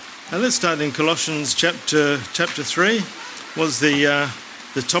Let's start in Colossians chapter 3. Was the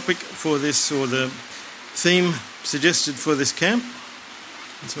topic for this, or the theme suggested for this camp.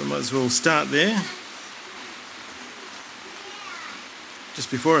 So we might as well start there.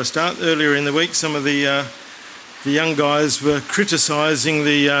 Just before I start, earlier in the week, some of the young guys were criticising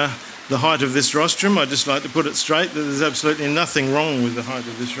the height of this rostrum. I'd just like to put it straight that there's absolutely nothing wrong with the height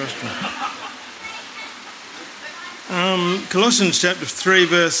of this rostrum. Colossians chapter 3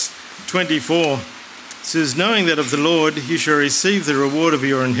 verse 24 says, "Knowing that of the Lord you shall receive the reward of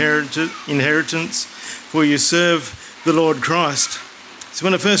your inheritance, for you serve the Lord Christ." So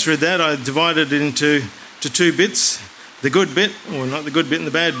when I first read that, I divided it into two bits: the good bit, or not the good bit and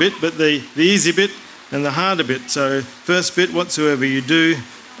the bad bit, but the easy bit and the harder bit. So first bit, whatsoever you do,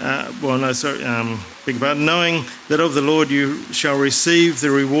 beg your pardon, knowing that of the Lord you shall receive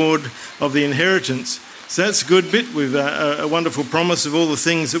the reward of the inheritance. So that's a good bit, with a wonderful promise of all the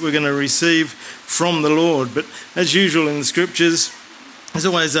things that we're going to receive from the Lord. But as usual in the scriptures, there's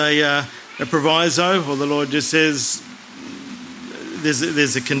always a proviso, or the Lord just says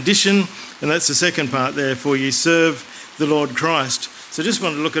there's a condition, and that's the second part there: for you serve the Lord Christ. So just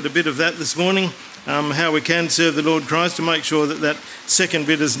want to look at a bit of that this morning, how we can serve the Lord Christ, to make sure that second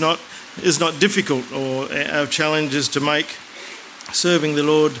bit is not difficult, or our challenge is to make serving the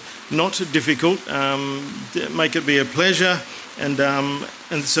Lord not difficult, make it be a pleasure, and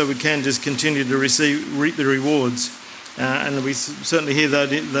so we can just continue to reap the rewards. And we certainly hear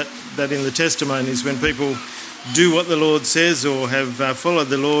that in the testimonies, when people do what the Lord says or have followed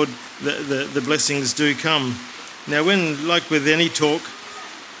the Lord, the blessings do come. Now, like with any talk,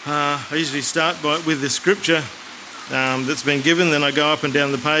 I usually start with the scripture that's been given, then I go up and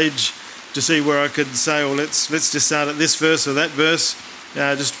down the page to see where I could say, well, let's just start at this verse or that verse,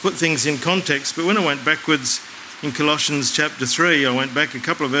 just to put things in context. But when I went backwards in Colossians chapter 3, I went back a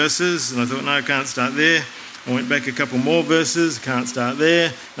couple of verses and I thought, no, I can't start there. I went back a couple more verses, can't start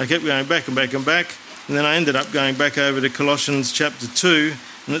there. I kept going back and back and back, and then I ended up going back over to Colossians chapter 2,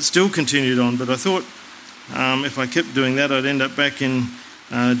 and it still continued on. But I thought if I kept doing that, I'd end up back in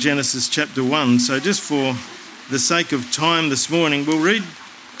Genesis chapter 1. So just for the sake of time this morning, we'll read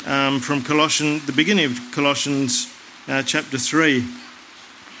from Colossians, the beginning of Colossians chapter 3.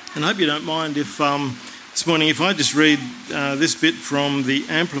 And I hope you don't mind if this morning, if I just read this bit from the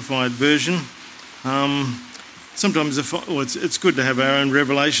Amplified version. Sometimes it's good to have our own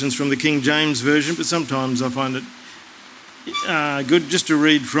revelations from the King James version, but sometimes I find it good just to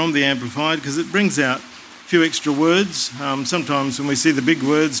read from the Amplified, because it brings out a few extra words. Sometimes when we see the big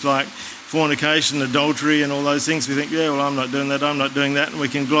words like fornication, adultery and all those things, we think, yeah, well, I'm not doing that, and we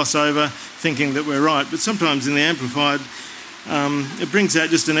can gloss over thinking that we're right. But sometimes in the Amplified, it brings out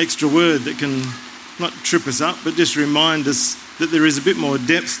just an extra word that can not trip us up, but just remind us that there is a bit more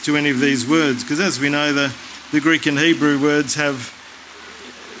depth to any of these words. Because as we know, the Greek and Hebrew words have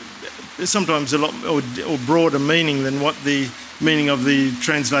sometimes a lot or broader meaning than what the meaning of the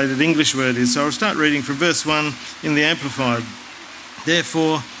translated English word is. So I'll start reading from verse 1 in the Amplified.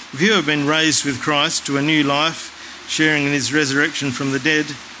 "Therefore, if you have been raised with Christ to a new life, sharing in his resurrection from the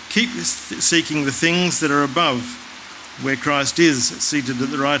dead, keep seeking the things that are above, where Christ is, seated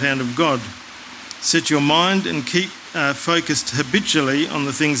at the right hand of God. Set your mind and keep focused habitually on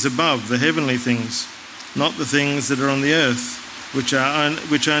the things above, the heavenly things, not the things that are on the earth, which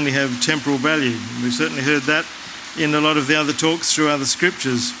only have temporal value." We've certainly heard that in a lot of the other talks through other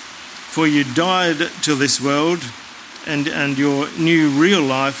scriptures. "For you died to this world, and your new real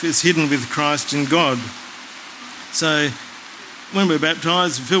life is hidden with Christ in God." So when we're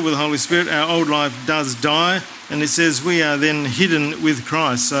baptised and filled with the Holy Spirit, our old life does die, and it says we are then hidden with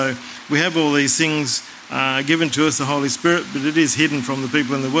Christ. So we have all these things given to us, the Holy Spirit, but it is hidden from the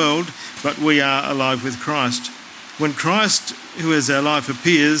people in the world, but we are alive with Christ. "When Christ, who is our life,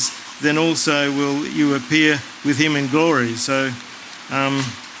 appears, then also will you appear with him in glory." So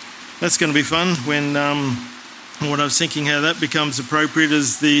that's going to be fun. When what I was thinking how that becomes appropriate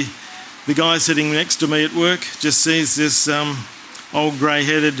is the guy sitting next to me at work just sees this old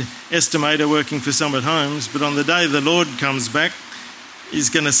grey-headed estimator working for Summit Homes, but on the day the Lord comes back, he's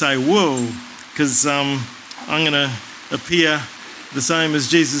going to say, whoa, because I'm going to appear the same as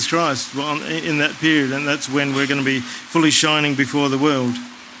Jesus Christ in that period, and that's when we're going to be fully shining before the world.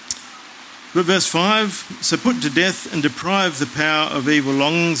 But verse 5, "So put to death and deprive the power of evil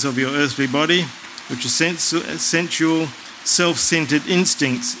longings of your earthly body, which is sensual, self-centered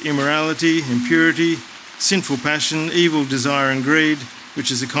instincts, immorality, impurity, sinful passion, evil desire and greed,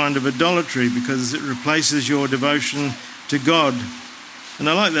 which is a kind of idolatry, because it replaces your devotion to God." And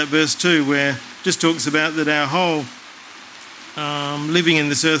I like that verse too, where it just talks about that our whole living in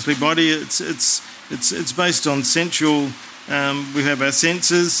this earthly body. It's based on sensual. We have our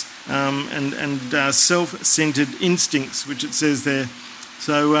senses and our self-centered instincts, which it says there.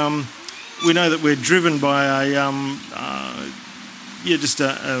 So we know that we're driven by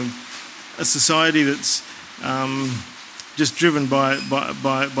a society that's just driven by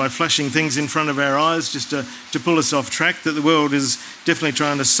flashing things in front of our eyes, just to pull us off track. That the world is definitely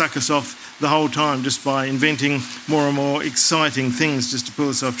trying to suck us off the whole time, just by inventing more and more exciting things, just to pull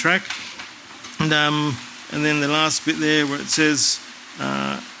us off track. And then the last bit there, where it says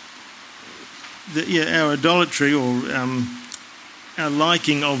that our idolatry or our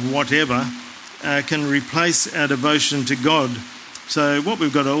liking of whatever can replace our devotion to God. So what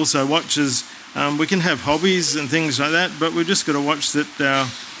we've got to also watch is we can have hobbies and things like that, but we've just got to watch that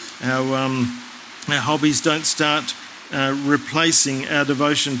our hobbies don't start replacing our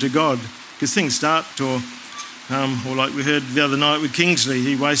devotion to God, because things start to, or like we heard the other night with Kingsley,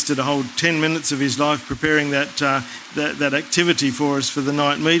 he wasted a whole 10 minutes of his life preparing that activity for us for the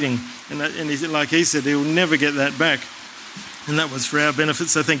night meeting, and like he said, he'll never get that back. And that was for our benefit,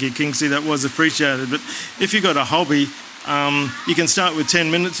 so thank you, Kingsley, that was appreciated. But if you've got a hobby, you can start with 10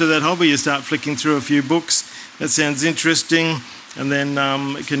 minutes of that hobby. You start flicking through a few books. That sounds interesting. And then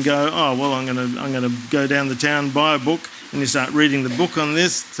it can go, oh, well, I'm going to go down the town, buy a book, and you start reading the book on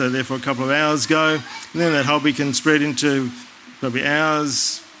this. So therefore a couple of hours go. And then that hobby can spread into probably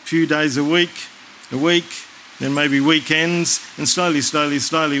hours, a few days a week, then maybe weekends, and slowly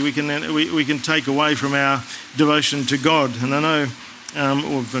we can take away from our devotion to God. And I know,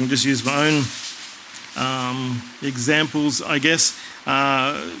 or if I can just use my own examples, I guess,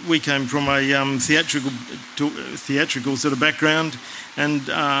 we came from a theatrical sort of background, and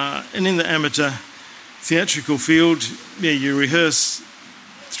in the amateur theatrical field, you rehearse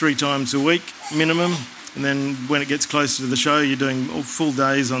 3 times a week minimum. And then when it gets closer to the show, you're doing full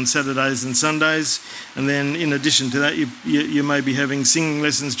days on Saturdays and Sundays. And then in addition to that, you may be having singing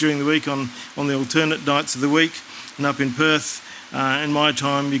lessons during the week on the alternate nights of the week. And up in Perth, in my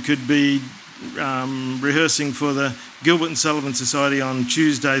time, you could be rehearsing for the Gilbert and Sullivan Society on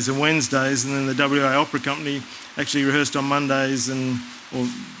Tuesdays and Wednesdays. And then the WA Opera Company actually rehearsed on Mondays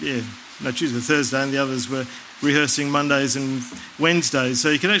Tuesday, Thursday, and the others were rehearsing Mondays and Wednesdays. So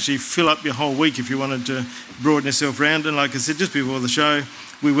you could actually fill up your whole week if you wanted to broaden yourself around. And like I said, just before the show,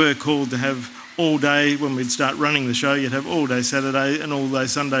 we were called to have all day, when we'd start running the show, you'd have all day Saturday and all day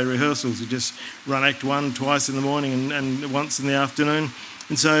Sunday rehearsals. You'd just run Act 1 twice in the morning and once in the afternoon.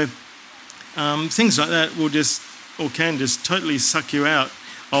 And so things like that can just totally suck you out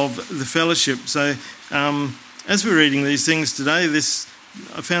of the fellowship. So as we're reading these things today,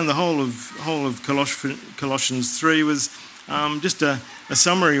 I found the whole of Colossians 3 was just a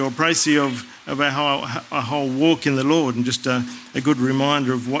summary or précis of our whole walk in the Lord, and just a good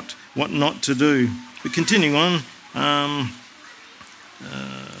reminder of what not to do. But continuing on,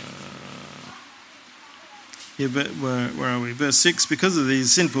 where are we? Verse 6, because of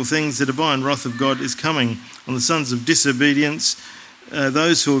these sinful things, the divine wrath of God is coming on the sons of disobedience,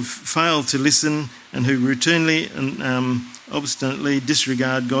 those who have failed to listen and who routinely and obstinately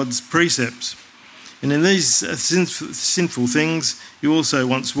disregard God's precepts. And in these sinful things you also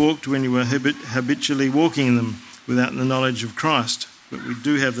once walked when you were habitually walking in them without the knowledge of Christ. But we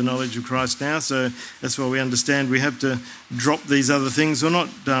do have the knowledge of Christ now, so that's why we understand we have to drop these other things, or not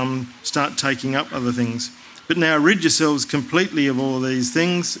start taking up other things. But now rid yourselves completely of all these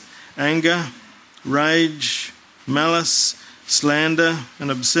things: anger, rage, malice, slander, and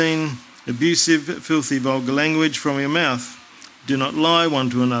obscene, abusive, filthy, vulgar language from your mouth. Do not lie one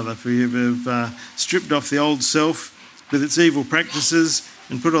to another, for you have stripped off the old self with its evil practices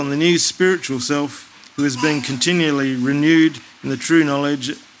and put on the new spiritual self, who is being continually renewed in the true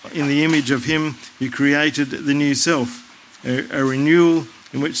knowledge in the image of him who created the new self, a renewal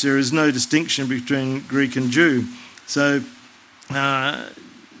in which there is no distinction between Greek and Jew. So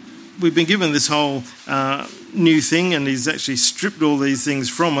we've been given this whole new thing, and he's actually stripped all these things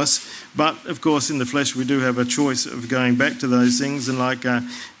from us. But of course, in the flesh, we do have a choice of going back to those things. And like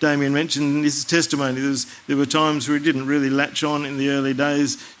Damien mentioned in his testimony, there were times where he didn't really latch on in the early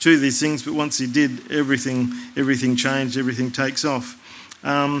days to these things, but once he did, everything changed, everything takes off.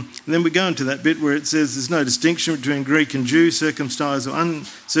 And then we go into that bit where it says there's no distinction between Greek and Jew, circumcised or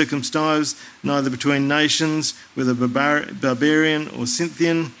uncircumcised, neither between nations, whether barbarian or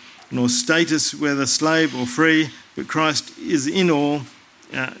Scythian, nor status, whether slave or free, but Christ is all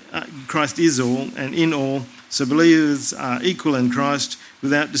and in all, so believers are equal in Christ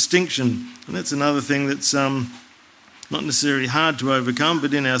without distinction. And that's another thing that's not necessarily hard to overcome,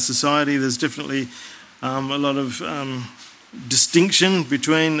 but in our society there's definitely a lot of distinction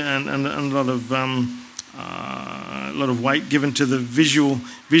between and a lot of weight given to the visual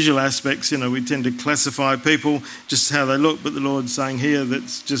aspects. We tend to classify people just how they look, but the Lord's saying here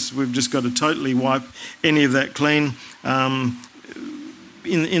we've just got to totally wipe any of that clean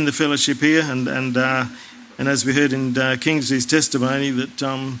in the fellowship here, and as we heard in Kingsley's testimony,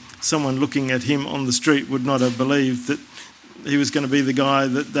 that someone looking at him on the street would not have believed that he was going to be the guy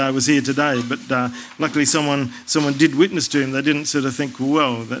that was here today. But luckily someone did witness to him. They didn't sort of think,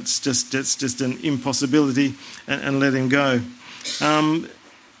 well, that's just an impossibility, and let him go.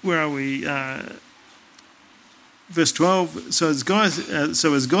 Where are we? Verse 12, so as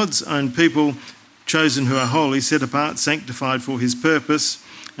God's own people, chosen who are holy, set apart, sanctified for his purpose,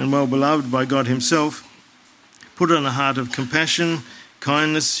 and well beloved by God himself, put on a heart of compassion,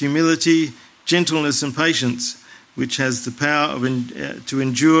 kindness, humility, gentleness and patience, which has the power to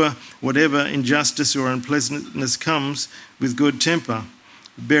endure whatever injustice or unpleasantness comes with good temper,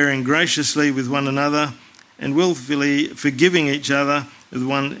 bearing graciously with one another, and willfully forgiving each other if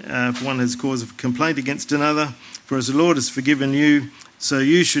one has cause of complaint against another. For as the Lord has forgiven you, so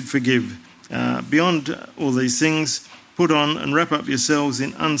you should forgive. Beyond all these things, put on and wrap up yourselves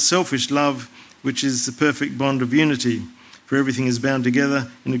in unselfish love, which is the perfect bond of unity. For everything is bound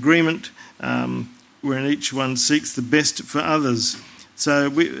together in agreement, wherein each one seeks the best for others. So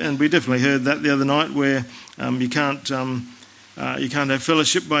we definitely heard that the other night, where you can't have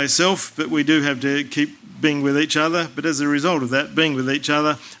fellowship by yourself, but we do have to keep being with each other. But as a result of that, being with each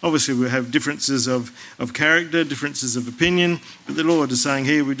other, obviously we have differences of character, differences of opinion. But the Lord is saying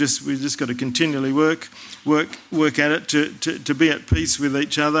here, we just got to continually work at it to be at peace with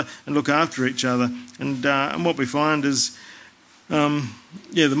each other and look after each other. And what we find is,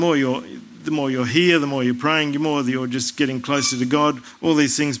 the more you're here, the more you're praying, the more you're just getting closer to God. All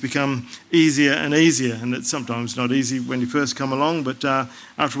these things become easier and easier, and it's sometimes not easy when you first come along, but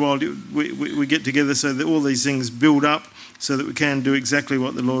after a while we get together so that all these things build up so that we can do exactly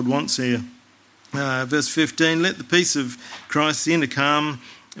what the Lord wants here. Verse 15, let the peace of Christ, the inner calm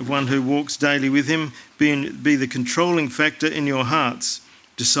of one who walks daily with him, be the controlling factor in your hearts,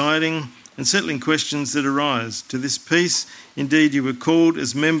 deciding and settling questions that arise. To this peace, indeed, you were called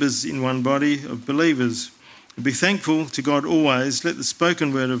as members in one body of believers. Be thankful to God always. Let the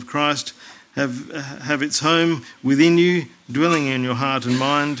spoken word of Christ have its home within you, dwelling in your heart and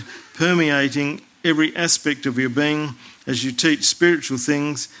mind, permeating every aspect of your being as you teach spiritual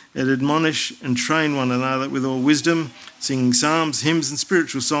things and admonish and train one another with all wisdom, singing psalms, hymns and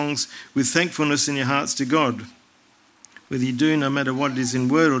spiritual songs with thankfulness in your hearts to God. Whether you do, no matter what it is in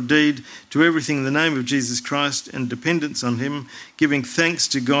word or deed, to everything in the name of Jesus Christ and dependence on him, giving thanks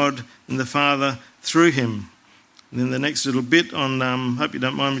to God and the Father through him. And then the next little bit on, hope you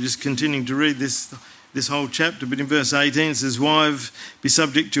don't mind me just continuing to read this whole chapter, but in verse 18 it says, wives, be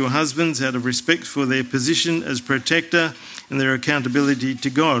subject to your husbands out of respect for their position as protector and their accountability to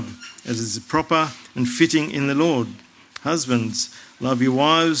God, as is proper and fitting in the Lord. Husbands, love your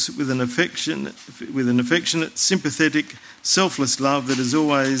wives with an affectionate, sympathetic, selfless love that as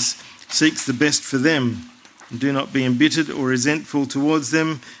always seeks the best for them. And do not be embittered or resentful towards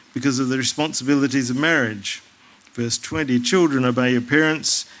them because of the responsibilities of marriage. Verse 20, children, obey your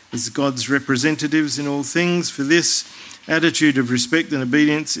parents as God's representatives in all things, for this attitude of respect and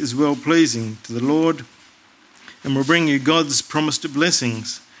obedience is well-pleasing to the Lord and will bring you God's promised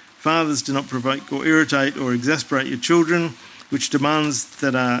blessings. Fathers, do not provoke or irritate or exasperate your children with demands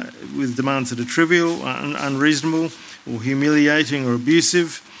that are trivial, unreasonable, or humiliating or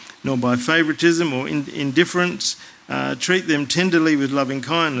abusive, nor by favouritism or indifference. Treat them tenderly with loving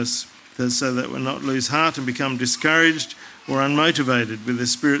kindness, so that we'll not lose heart and become discouraged or unmotivated with their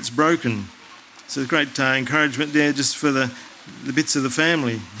spirits broken. So great encouragement there just for the bits of the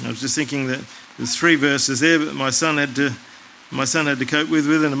family. I was just thinking that there's 3 verses there, but my son had to cope with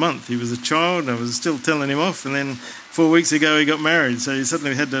within a month. He was a child, I was still telling him off, and then 4 weeks ago he got married, so he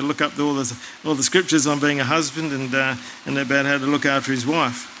suddenly had to look up all the scriptures on being a husband and about how to look after his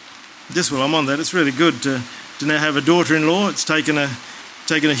wife. Just while I'm on that, it's really good to now have a daughter-in-law. It's taken a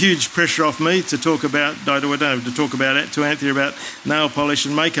huge pressure off me to talk about to Anthony about nail polish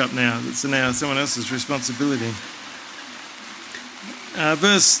and makeup now. It's now someone else's responsibility.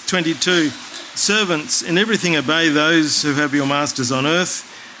 Verse 22, servants, in everything obey those who have your masters on earth,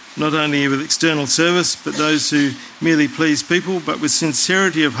 not only with external service, but those who merely please people, but with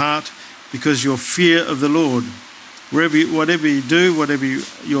sincerity of heart, because your fear of the Lord. Whatever you do, whatever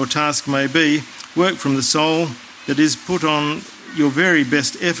your task may be, work from the soul, that is, put on your very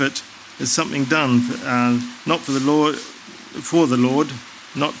best effort as something done, not for the Lord,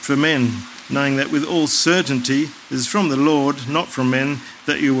 not for men, knowing that with all certainty it is from the Lord, not from men,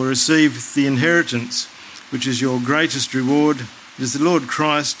 that you will receive the inheritance, which is your greatest reward. It is the Lord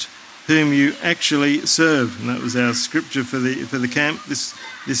Christ whom you actually serve. And that was our scripture for the camp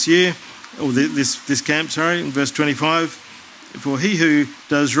this year, or this camp, in verse 25. For he who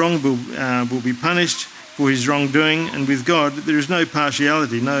does wrong will be punished for his wrongdoing, and with God there is no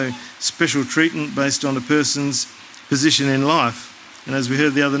partiality, no special treatment based on a person's position in life. And as we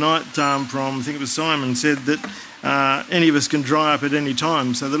heard the other night from, I think it was Simon, said that any of us can dry up at any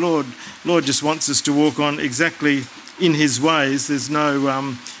time. So the Lord just wants us to walk on exactly in his ways. There's no,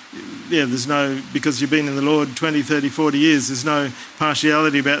 because you've been in the Lord 20, 30, 40 years, there's no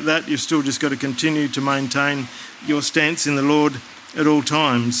partiality about that. You've still just got to continue to maintain your stance in the Lord at all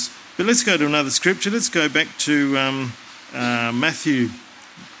times. But let's go to another scripture. Let's go back to Matthew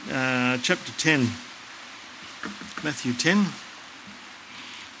chapter 10.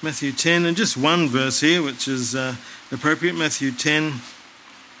 Matthew 10, and just one verse here, which is appropriate. Matthew 10,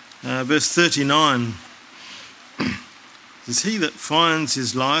 verse 39. It says, he that finds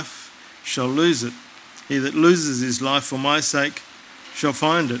his life shall lose it. He that loses his life for my sake shall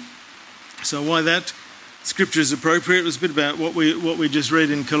find it. So why that scripture is appropriate was a bit about what we just read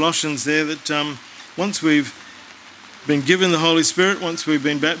in Colossians there, that once we've been given the Holy Spirit, once we've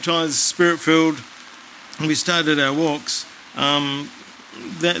been baptised, Spirit-filled, and we started our walks,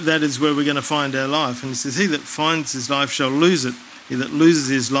 that is where we're going to find our life. And it says, he that finds his life shall lose it. He that loses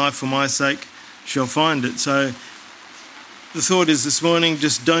his life for my sake shall find it. So the thought is this morning,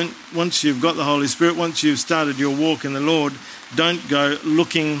 just don't, once you've got the Holy Spirit, once you've started your walk in the Lord, don't go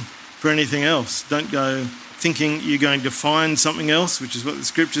looking for anything else. Don't go thinking you're going to find something else, which is what the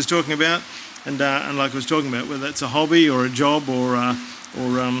scripture is talking about. And like I was talking about, whether that's a hobby or a job or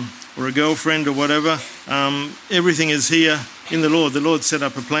a girlfriend or whatever, everything is here in the Lord. The Lord set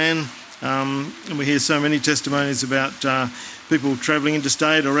up a plan, and we hear so many testimonies about people travelling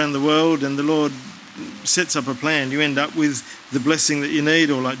interstate or around the world, and the Lord sets up a plan. You end up with the blessing that you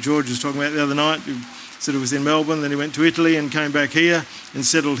need, or like George was talking about the other night, who said it was in Melbourne, then he went to Italy and came back here and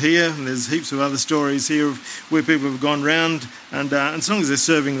settled here. And there's heaps of other stories here of where people have gone round, and as long as they're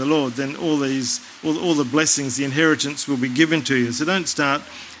serving the Lord, then all the blessings, the inheritance will be given to you. So don't start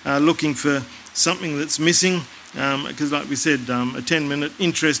looking for something that's missing, because like we said, a 10-minute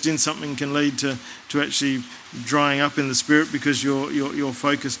interest in something can lead to actually drying up in the spirit because your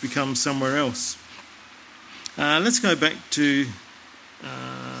focus becomes somewhere else. Let's go back to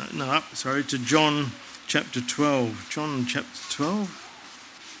John chapter 12. John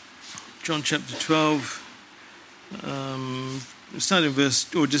chapter 12. Starting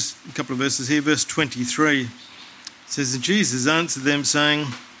verse, or just a couple of verses here, verse 23. It says, and Jesus answered them, saying,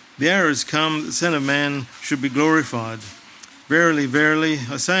 the hour has come that the Son of Man should be glorified. Verily, verily,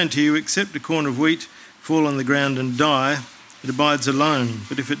 I say unto you, except a corn of wheat fall on the ground and die, it abides alone.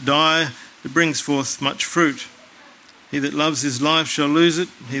 But if it die, it brings forth much fruit. He that loves his life shall lose it.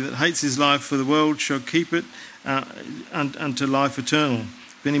 He that hates his life for the world shall keep it unto life eternal.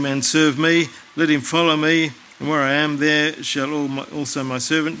 If any man serve me, let him follow me, and where I am, there shall also my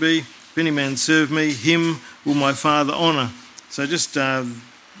servant be. If any man serve me, him will my Father honour. So just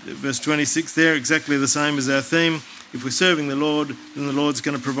verse 26 there, exactly the same as our theme. If we're serving the Lord, then the Lord's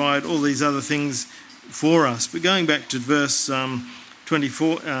going to provide all these other things for us. But going back to verse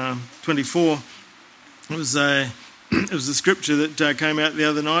 24, it was a scripture that came out the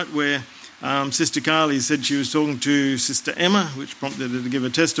other night where Sister Carly said she was talking to Sister Emma, which prompted her to give a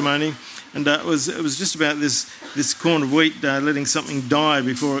testimony, and it was just about this corn of wheat letting something die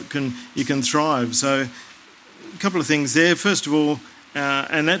before you can thrive. So a couple of things there. First of all,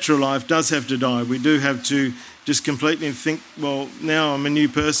 our natural life does have to die. We do have to just completely think, well, now I'm a new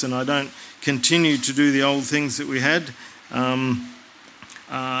person. I don't continue to do the old things that we had.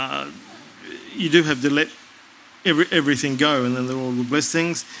 You do have to let everything go, and then the Lord will bless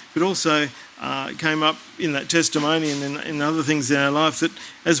things. But also it came up in that testimony and in other things in our life that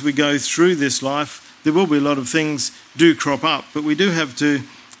as we go through this life, there will be a lot of things do crop up, but we do have to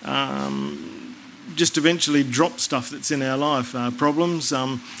just eventually drop stuff that's in our life, problems.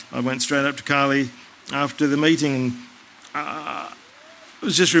 I went straight up to Carly after the meeting, and it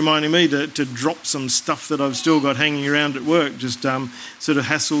was just reminding me to drop some stuff that I've still got hanging around at work, just sort of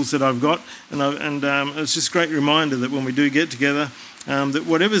hassles that I've got. And it's just a great reminder that when we do get together, that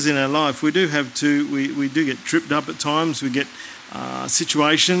whatever's in our life, we do have to, we do get tripped up at times. We get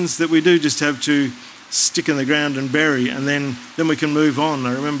situations that we do just have to stick in the ground and bury, and then we can move on.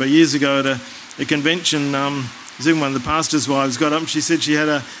 I remember years ago at a convention, Zoom, one of the pastor's wives got up and she said she had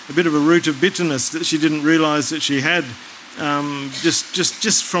a bit of a root of bitterness that she didn't realise that she had.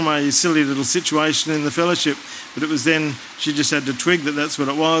 just from a silly little situation in the fellowship. But it was then she just had to twig that that's what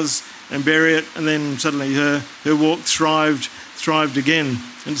it was and bury it, and then suddenly her walk thrived again.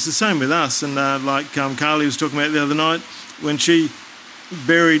 And it's the same with us. And like Carly was talking about the other night, when she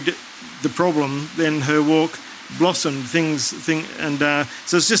buried the problem, then her walk blossomed.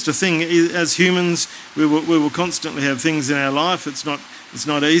 So it's just a thing. As humans, we will constantly have things in our life. It's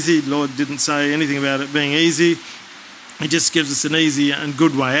not easy. The Lord didn't say anything about it being easy. He just gives us an easy and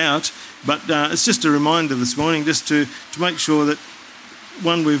good way out. But it's just a reminder this morning, just to make sure that,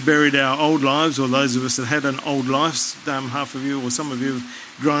 one, we've buried our old lives, or those of us that had an old life. Half of you or some of you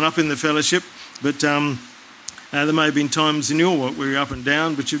have grown up in the fellowship, but there may have been times in your walk where you're up and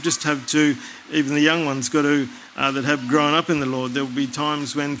down, but you just have to, even the young ones got to, that have grown up in the Lord, there will be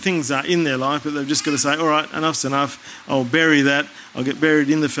times when things are in their life, but they've just got to say, all right, enough's enough, I'll bury that, I'll get buried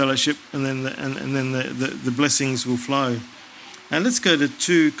in the fellowship, and then the blessings will flow. And let's go to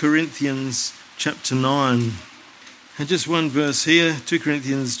 2 Corinthians chapter 9. And just one verse here, 2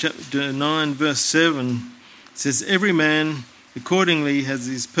 Corinthians chapter 9, verse 7. It says, every man accordingly has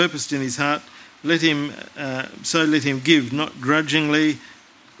his purpose in his heart, let him give, not grudgingly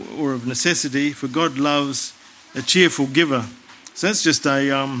or of necessity, for God loves a cheerful giver. So that's just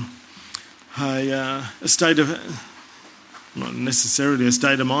a state of, not necessarily a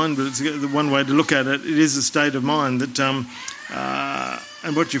state of mind, but it's the one way to look at it. It is a state of mind that,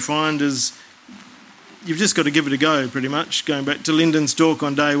 and what you find is you've just got to give it a go, pretty much. Going back to Lyndon's talk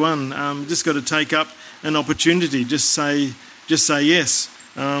on day one, just got to take up an opportunity. Just say yes.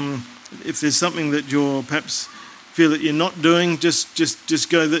 If there's something that you're perhaps feel that you're not doing, just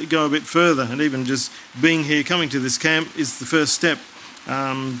go a bit further. And even just being here, coming to this camp, is the first step.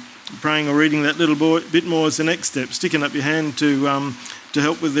 Praying or reading that little bit more is the next step. Sticking up your hand to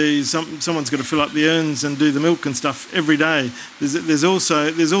help with someone's got to fill up the urns and do the milk and stuff every day. There's all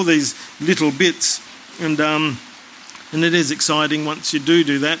these little bits, and it is exciting once you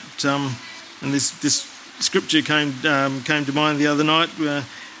do that. And this scripture came to mind the other night,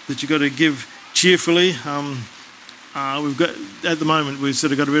 that you've got to give cheerfully. We've got, at the moment, we've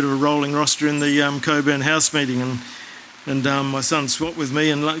sort of got a bit of a rolling roster in the Coburn House meeting, and my son swapped with me,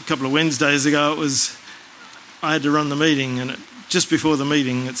 and a couple of Wednesdays ago I had to run the meeting, and just before the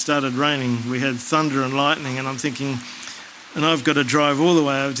meeting it started raining. We had thunder and lightning, and I'm thinking, and I've got to drive all the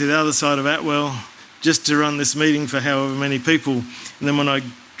way over to the other side of Atwell just to run this meeting for however many people. And then when I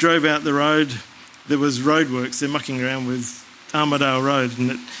drove out the road, there was roadworks. They're mucking around with Armadale Road,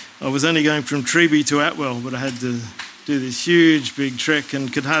 and I was only going from Treeby to Atwell, but I had to do this huge big trek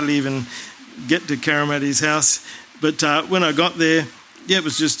and could hardly even get to Karamatti's house. But when I got there, it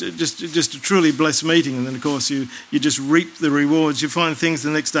was just a truly blessed meeting. And then, of course, you just reap the rewards. You find things the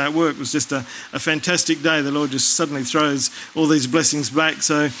next day at work. It was just a fantastic day. The Lord just suddenly throws all these blessings back.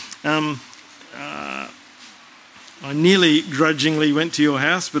 So I nearly grudgingly went to your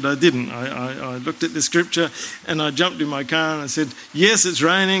house, but I didn't. I looked at the scripture and I jumped in my car and I said, yes, it's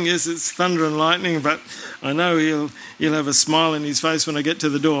raining, yes, it's thunder and lightning, but I know he'll have a smile in his face when I get to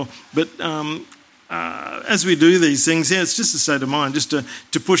the door. But as we do these things, it's just a state of mind, just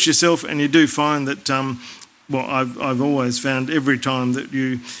to push yourself, and you do find that, I've always found every time that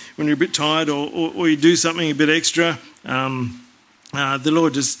when you're a bit tired or you do something a bit extra, the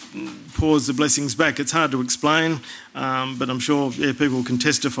Lord just pours the blessings back. It's hard to explain, but I'm sure people can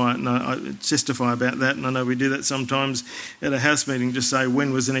testify about that. And I know we do that sometimes at a house meeting, just say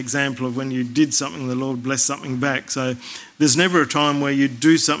when was an example of when you did something, the Lord blessed something back. So there's never a time where you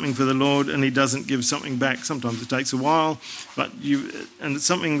do something for the Lord and he doesn't give something back. Sometimes it takes a while, and it's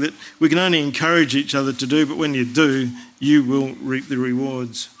something that we can only encourage each other to do, but when you do, you will reap the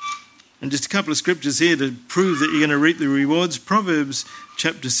rewards. And just a couple of scriptures here to prove that you're going to reap the rewards. Proverbs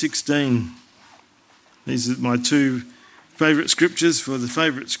chapter 16. These are my two favourite scriptures for the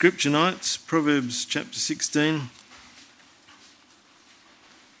favourite scripture nights. Proverbs chapter 16.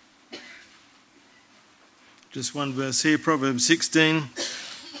 Just one verse here. Proverbs 16,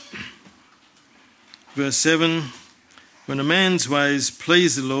 verse 7. When a man's ways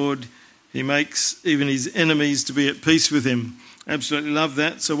please the Lord, he makes even his enemies to be at peace with him. Absolutely love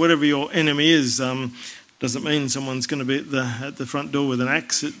that. So whatever your enemy is, doesn't mean someone's going to be at the front door with an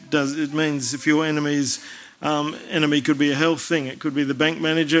axe. It means if your enemy's enemy could be a health thing, it could be the bank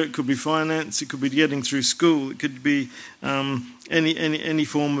manager, it could be finance, it could be getting through school, it could be any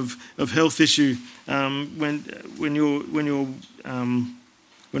form of health issue. When you're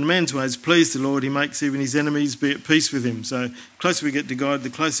When a man's ways please the Lord, he makes even his enemies be at peace with him. So the closer we get to God, the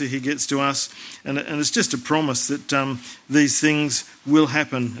closer he gets to us. And it's just a promise that these things will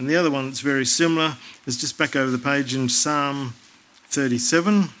happen. And the other one that's very similar is just back over the page in Psalm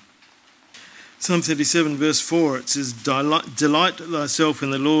 37. Psalm 37 verse 4, it says, Delight thyself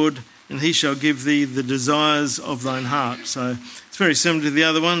in the Lord, and he shall give thee the desires of thine heart. So it's very similar to the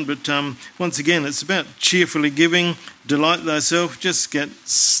other one, but once again, it's about cheerfully giving. Delight thyself, just get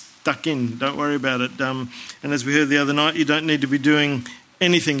stuck in. Don't worry about it. And as we heard the other night, you don't need to be doing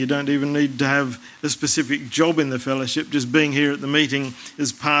anything. You don't even need to have a specific job in the fellowship. Just being here at the meeting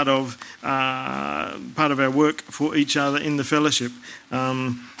is part of our work for each other in the fellowship.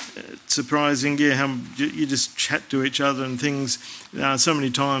 It's surprising, how you just chat to each other and things. So many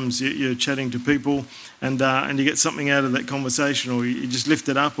times you're chatting to people and you get something out of that conversation, or you just lift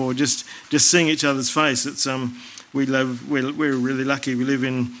it up, or just seeing each other's face. It's we're really lucky. We live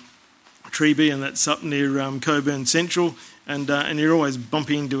in Treeby, and that's up near Coburn Central, and you're always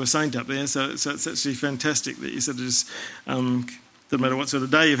bumping into a saint up there. So it's actually fantastic that you sort of just. Doesn't matter what sort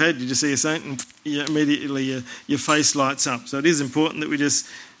of day you've had, you just see a saint and immediately your face lights up. So it is important that we just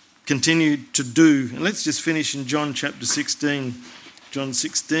continue to do. And let's just finish in John chapter 16. John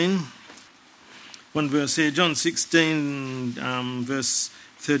 16, one verse here. John 16, verse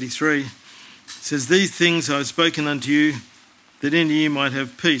 33. It says, These things I have spoken unto you, that in you might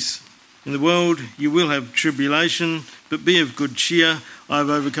have peace. In the world you will have tribulation, but be of good cheer. I have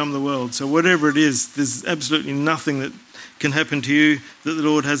overcome the world. So whatever it is, there's absolutely nothing that can happen to you that the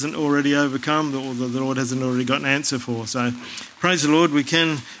Lord hasn't already overcome, or that the Lord hasn't already got an answer for. So praise the Lord, we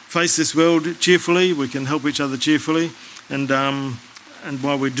can face this world cheerfully, we can help each other cheerfully, and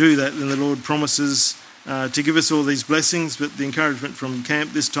while we do that, then the Lord promises to give us all these blessings. But the encouragement from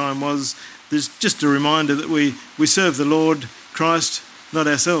camp this time was, there's just a reminder that we serve the Lord Christ, not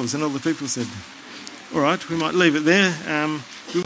ourselves. And all the people said, all right, we might leave it there.